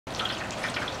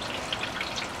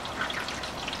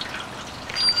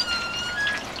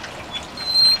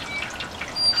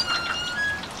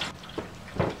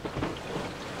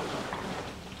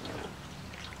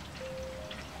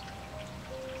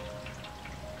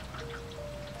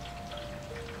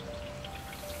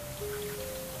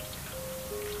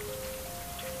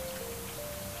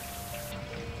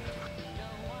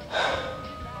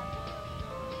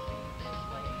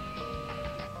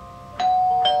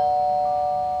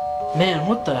Man,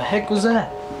 what the heck was that?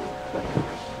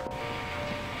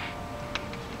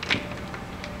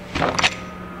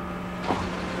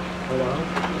 Hello?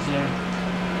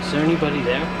 Is there anybody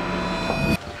there?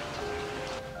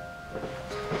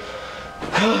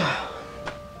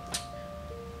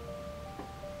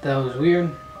 That was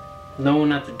weird. No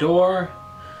one at the door.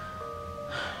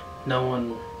 No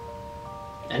one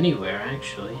anywhere,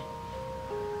 actually.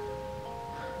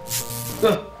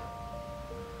 Ugh.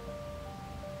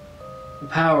 The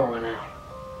power went out.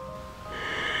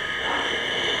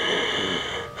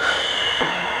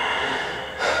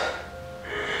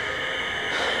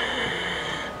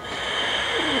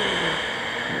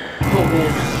 Oh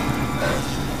man.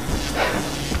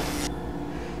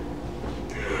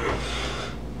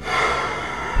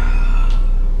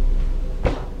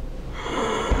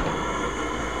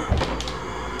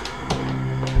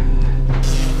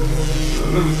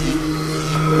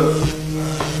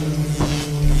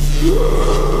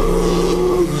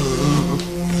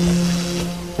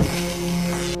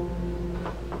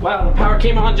 Wow, the power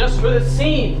came on just for this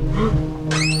scene.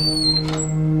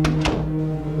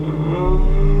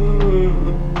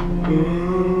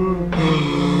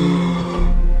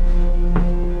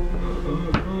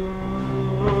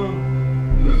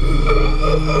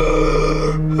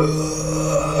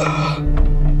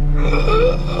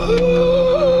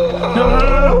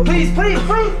 No, please, please,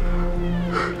 please.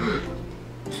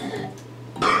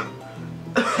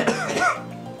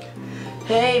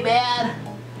 Hey man,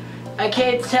 I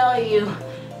can't tell you,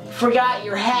 forgot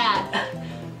your hat.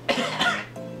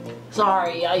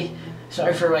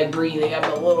 Sorry for my breathing, I'm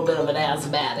a little bit of an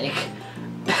asthmatic.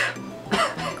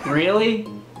 Really?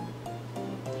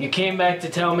 You came back to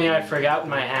tell me I forgot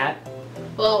my hat?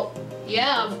 Well,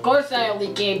 yeah, of course I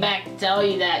only came back to tell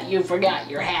you that you forgot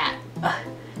your hat.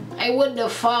 I wouldn't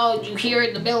have followed you here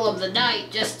in the middle of the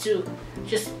night just to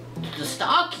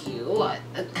stalk you.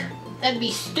 That'd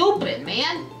be stupid,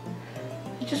 man.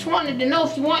 I just wanted to know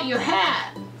if you want your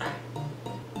hat.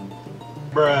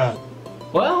 Bruh.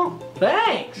 Well,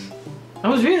 thanks. I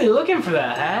was really looking for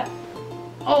that hat.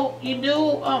 Oh, you do?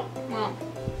 Oh, well,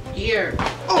 here.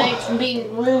 Thanks for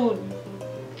being rude,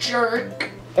 jerk.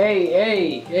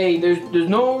 Hey, there's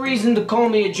no reason to call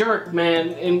me a jerk, man,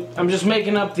 and I'm just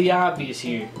making up the obvious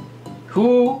here.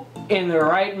 Who in their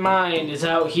right mind is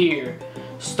out here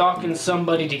stalking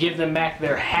somebody to give them back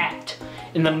their hat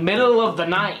in the middle of the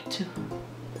night?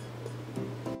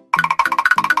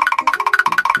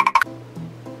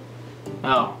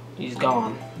 Oh, he's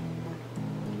gone.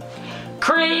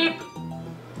 Creep!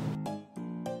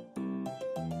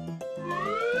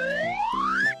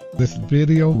 This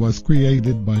video was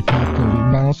created by Factory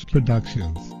Mouse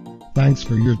Productions. Thanks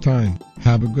for your time.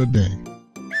 Have a good day.